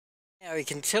Now you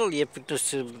can tell the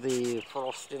epicness of the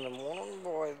frost in the morning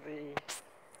by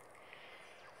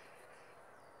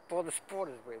the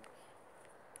spider's web.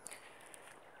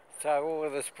 So all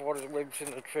of the spider's webs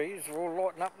in the trees are all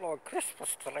lighting up like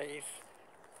Christmas trees.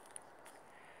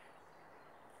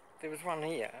 There was one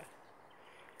here.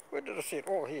 Where did I see it?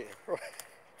 Oh, here.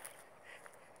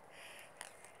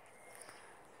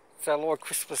 So like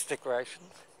Christmas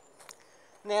decorations.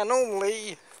 Now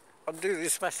normally I do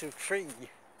this massive tree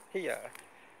here.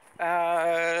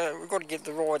 We've got to get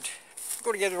the right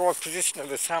position of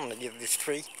the sun to get this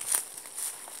tree.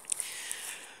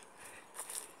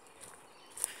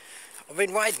 We've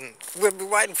been waiting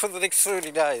for the next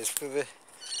 30 days for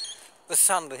the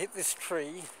sun to hit this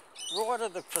tree right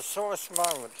at the precise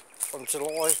moment on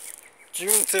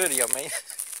June 30 I mean.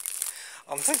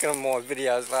 I'm thinking of my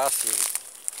videos last year.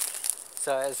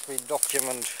 So as we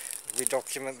document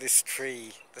this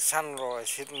tree, the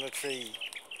sunrise hitting the tree.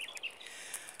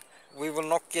 We will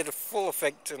not get a full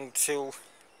effect until,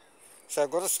 so I've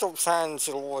got to stop saying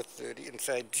July 30 and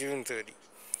say June 30.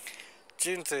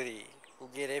 June 30, we'll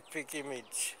get epic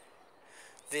image.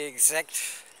 The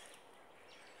exact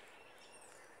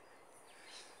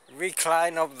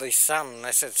recline of the sun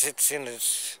as it sits in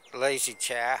its lazy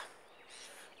chair.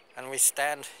 And we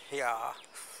stand here.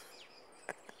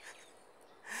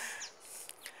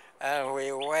 And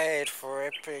we wait for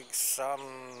epic sun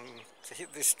to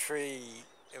hit this tree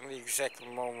in the exact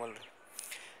moment.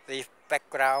 The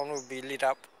background will be lit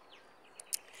up.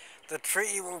 The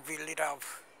tree will be lit up.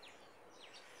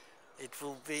 It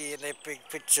will be an epic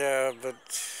picture, but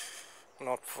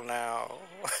not for now.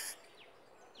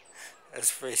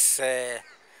 As we say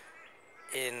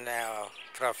in our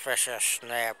Professor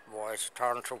Snap voice,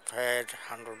 turn to page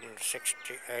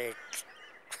 168.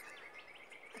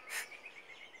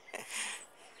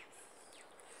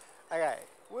 Okay,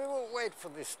 we will wait for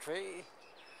this tree.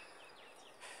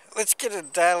 Let's get a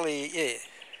daily,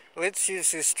 let's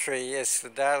use this tree as the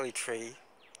daily tree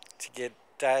to get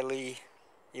daily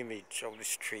image of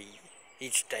this tree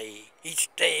each day. Each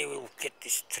day we'll get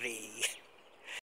this tree.